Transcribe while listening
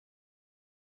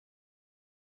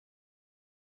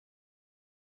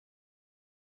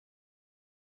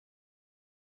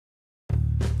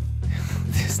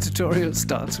tutorial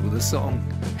starts with a song,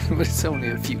 but it's only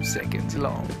a few seconds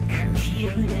long.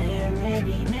 Computer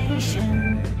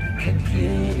animation.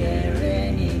 Computer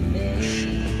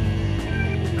animation.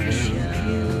 Computer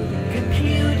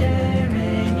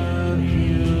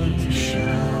animation.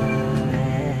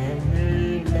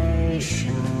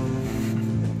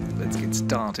 Let's get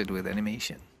started with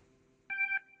animation.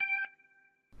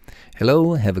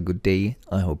 Hello, have a good day.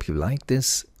 I hope you like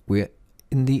this. We're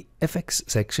in the FX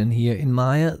section here in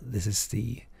Maya. This is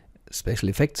the special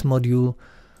effects module,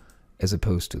 as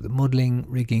opposed to the modeling,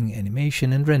 rigging,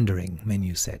 animation and rendering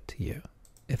menu set here,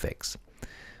 FX.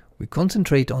 We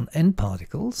concentrate on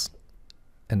nParticles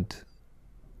and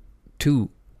two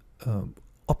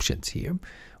options here.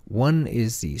 One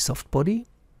is the soft body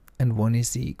and one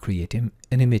is the creating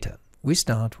an emitter. We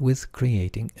start with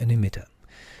creating an emitter.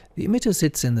 The emitter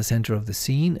sits in the center of the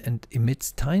scene and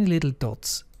emits tiny little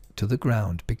dots to the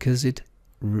ground because it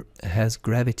has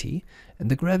gravity,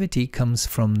 and the gravity comes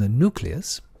from the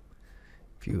nucleus.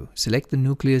 If you select the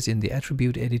nucleus in the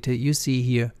attribute editor, you see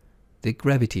here the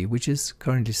gravity, which is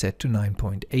currently set to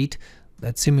 9.8.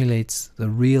 That simulates the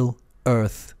real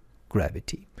Earth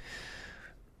gravity.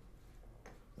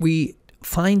 We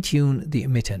fine-tune the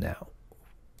emitter now.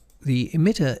 The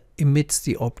emitter emits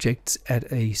the objects at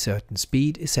a certain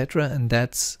speed, etc., and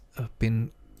that's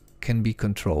can be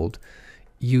controlled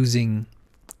using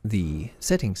the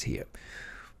settings here.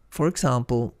 For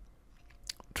example,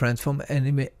 transform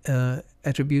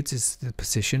attributes is the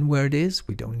position where it is.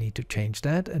 We don't need to change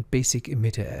that. And basic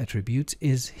emitter attributes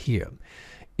is here.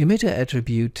 Emitter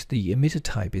attribute, the emitter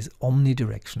type is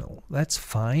omnidirectional. That's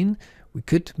fine. We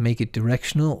could make it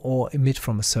directional or emit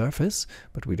from a surface,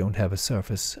 but we don't have a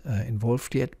surface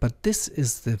involved yet. But this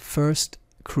is the first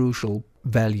crucial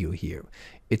value here.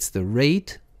 It's the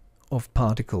rate of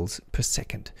particles per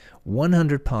second.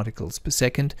 100 particles per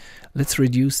second. Let's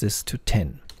reduce this to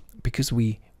 10 because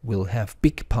we will have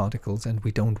big particles and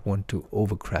we don't want to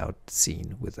overcrowd the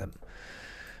scene with them.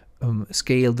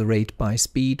 Scale the rate by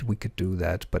speed, we could do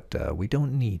that, but we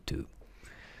don't need to.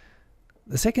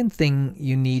 The second thing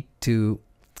you need to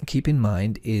keep in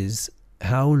mind is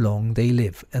how long they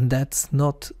live, and that's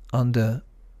not under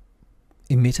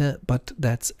emitter, but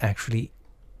that's actually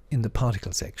in the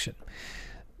particle section.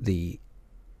 The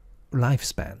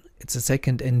lifespan, it's a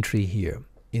second entry here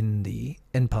in the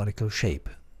nParticle shape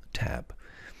tab.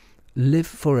 Live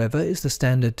forever is the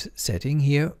standard setting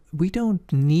here. We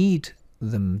don't need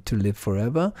them to live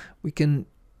forever. We can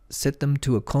set them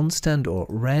to a constant or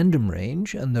random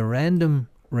range, and the random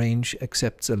range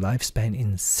accepts a lifespan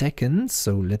in seconds,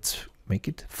 so let's make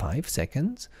it 5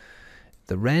 seconds.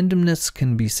 The randomness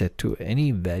can be set to any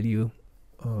value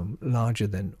larger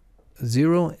than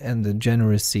 0, and the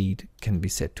generous seed can be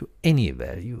set to any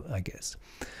value, I guess.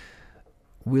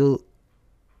 We'll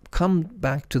come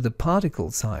back to the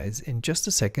particle size in just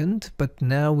a second, but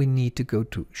now we need to go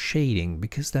to shading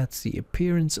because that's the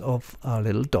appearance of our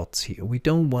little dots here. We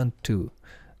don't want to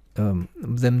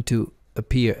them to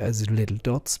appear as little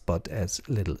dots, but as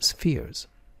little spheres,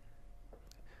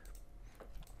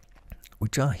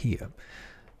 which are here.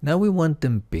 Now we want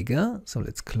them bigger, so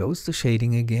let's close the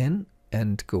shading again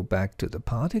and go back to the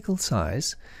particle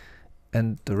size,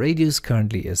 and the radius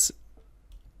currently is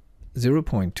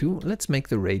 0.2. Let's make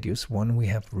the radius 1. We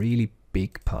have really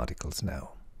big particles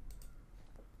now.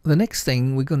 The next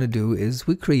thing we're going to do is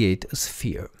we create a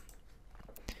sphere,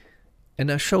 and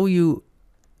I'll show you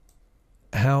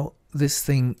how this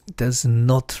thing does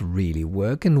not really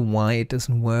work, and why it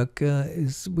doesn't work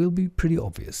will be pretty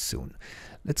obvious soon.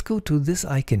 Let's go to this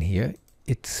icon here.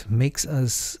 It makes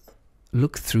us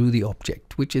look through the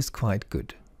object, which is quite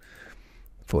good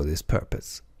for this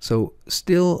purpose. So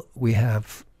still we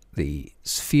have the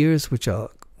spheres, which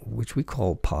we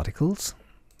call particles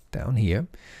down here,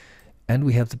 and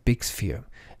we have the big sphere,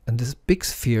 and this big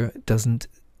sphere doesn't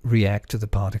react to the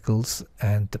particles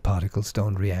and the particles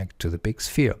don't react to the big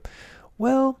sphere.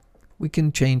 Well, we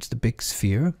can change the big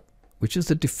sphere, which is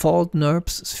the default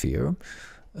NURBS sphere,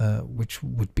 which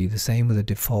would be the same with the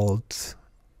default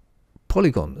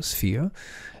polygon sphere,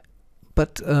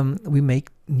 but we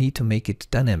need to make it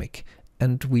dynamic,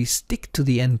 and we stick to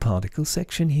the nParticle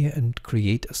section here and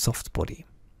create a soft body.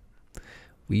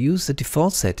 We use the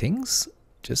default settings.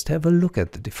 Just have a look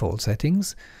at the default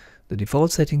settings. The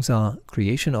default settings are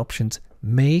creation options,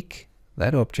 make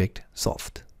that object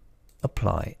soft,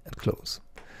 apply and close.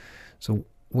 So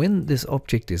when this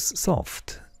object is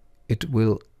soft, it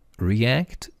will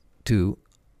react to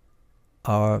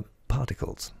our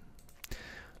particles.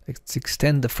 Let's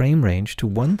extend the frame range to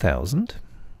 1000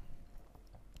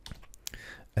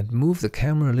 and move the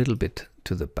camera a little bit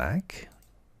to the back.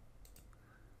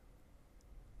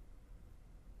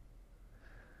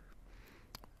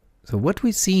 So what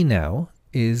we see now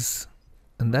is,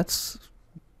 and that's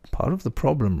part of the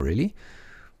problem really,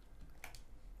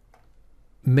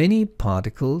 many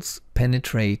particles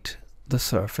penetrate the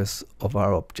surface of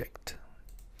our object.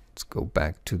 Let's go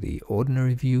back to the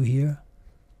ordinary view here.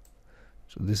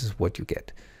 So this is what you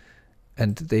get.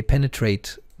 And they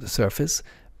penetrate the surface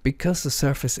because the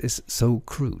surface is so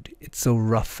crude, it's so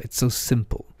rough, it's so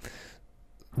simple.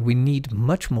 We need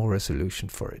much more resolution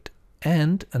for it.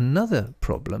 And another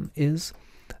problem is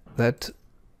that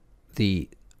the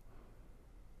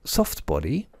soft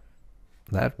body,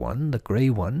 that one, the gray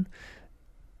one,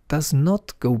 does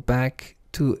not go back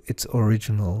to its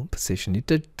original position.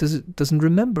 It doesn't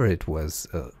remember it was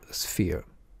a sphere.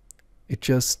 It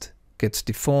just gets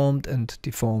deformed and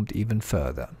deformed even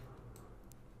further.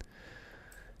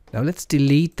 Now let's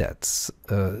delete that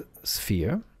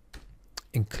sphere,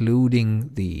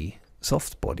 including the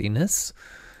soft bodiness.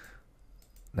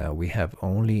 Now we have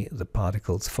only the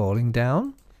particles falling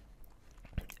down,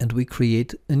 and we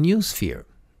create a new sphere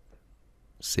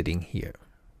sitting here.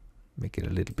 Make it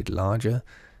a little bit larger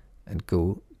and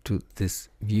go to this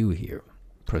view here.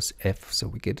 Press F so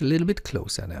we get a little bit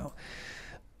closer now.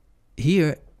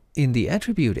 Here in the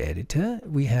attribute editor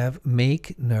we have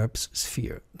MakeNURBS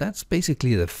sphere. That's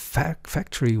basically the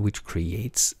factory which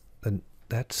creates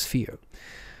that sphere.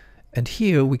 And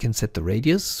here we can set the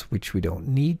radius, which we don't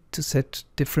need to set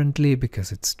differently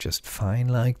because it's just fine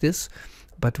like this.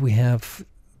 But we have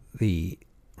the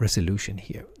resolution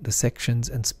here, the sections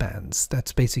and spans.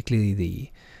 That's basically the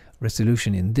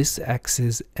resolution in this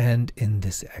axis and in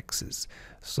this axis.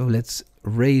 So let's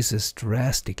raise this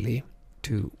drastically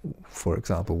to, for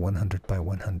example, 100 by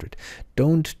 100.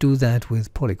 Don't do that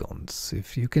with polygons.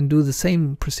 If you can do the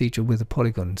same procedure with a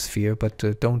polygon sphere, but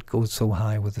don't go so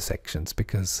high with the sections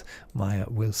because Maya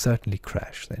will certainly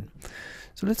crash then.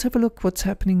 So let's have a look what's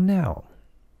happening now.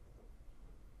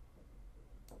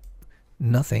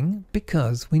 Nothing,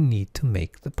 because we need to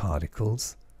make the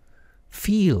particles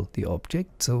feel the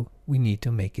object, so we need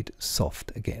to make it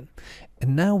soft again.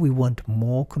 And now we want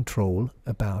more control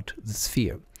about the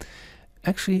sphere.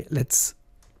 Actually, let's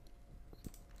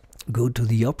go to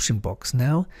the option box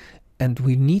now, and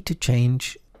we need to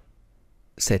change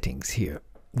settings here.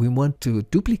 We want to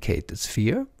duplicate the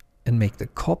sphere and make the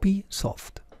copy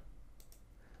soft.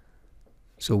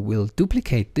 So we'll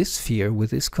duplicate this sphere with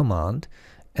this command,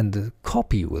 and the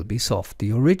copy will be soft.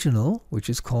 The original, which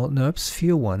is called NURBS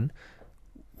Sphere 1,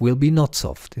 will be not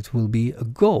soft. It will be a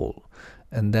goal,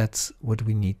 and that's what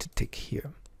we need to tick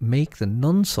here. Make the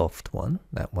non-soft one,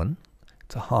 that one,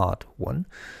 it's a hard one,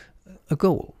 a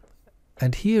goal.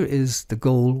 And here is the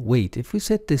goal weight. If we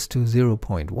set this to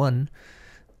 0.1,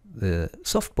 the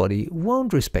soft body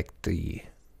won't respect the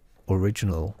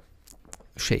original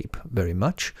shape very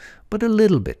much, but a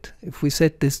little bit. If we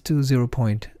set this to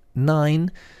 0.9,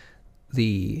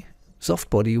 the soft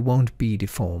body won't be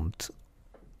deformed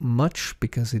much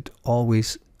because it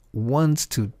always wants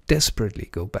to desperately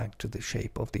go back to the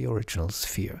shape of the original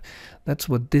sphere. That's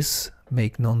what this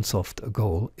MakeNonSoft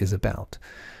goal is about.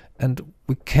 And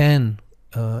we can,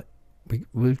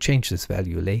 we'll change this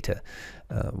value later.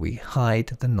 We hide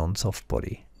the non-soft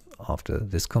body. After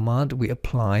this command, we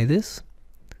apply this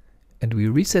and we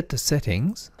reset the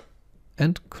settings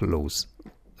and close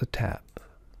the tab.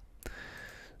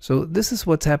 So this is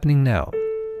what's happening now.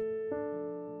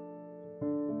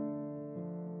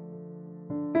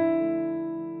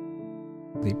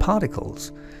 The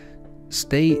particles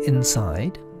stay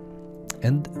inside,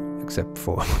 and except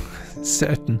for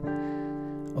certain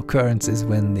occurrences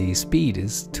when the speed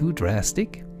is too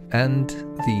drastic, and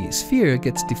the sphere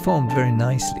gets deformed very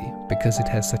nicely because it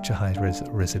has such a high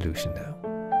resolution now.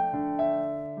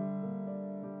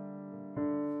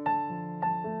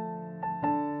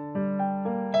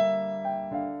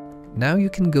 Now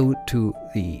you can go to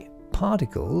the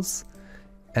particles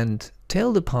and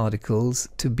tell the particles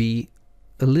to be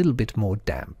a little bit more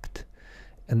damped,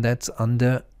 and that's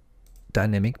under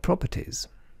dynamic properties.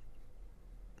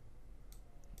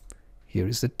 Here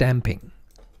is the damping.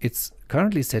 It's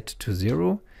currently set to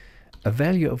 0. A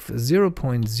value of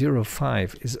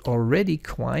 0.05 is already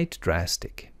quite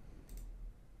drastic.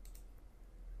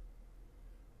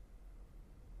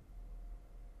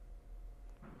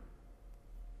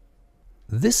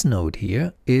 This node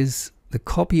here is the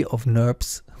copy of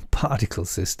NURBS particle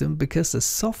system because the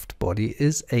soft body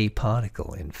is a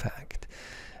particle in fact.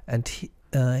 And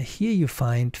here you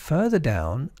find further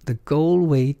down the goal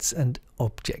weights and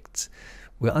objects.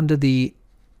 We're under the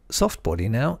soft body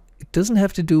now. It doesn't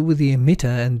have to do with the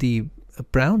emitter and the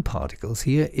brown particles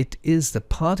here. It is the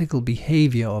particle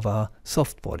behavior of our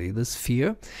soft body, the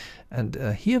sphere. And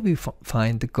here we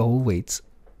find the goal weights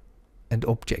and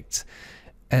objects.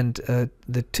 And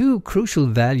the two crucial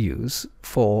values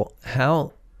for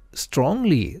how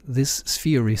strongly this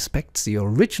sphere respects the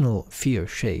original sphere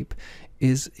shape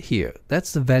is here.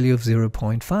 That's the value of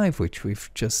 0.5, which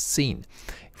we've just seen.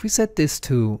 If we set this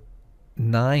to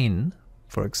 9,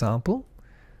 for example,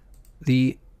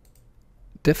 the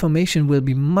deformation will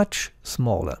be much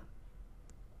smaller.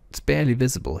 It's barely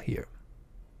visible here.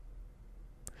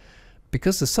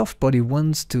 Because the soft body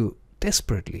wants to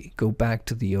desperately go back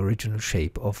to the original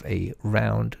shape of a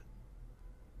round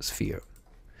sphere.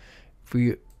 If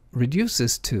we reduce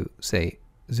this to, say,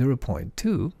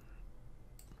 0.2,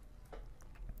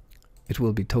 it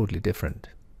will be totally different.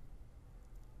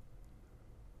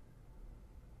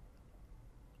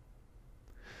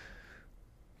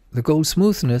 The goal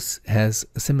smoothness has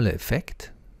a similar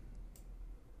effect.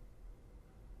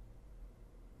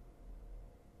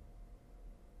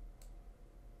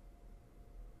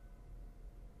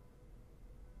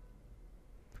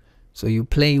 So you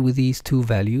play with these two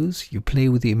values. You play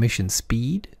with the emission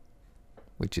speed,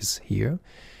 which is here.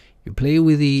 You play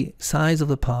with the size of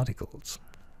the particles.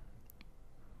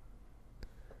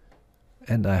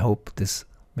 And I hope this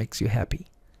makes you happy.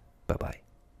 Bye-bye.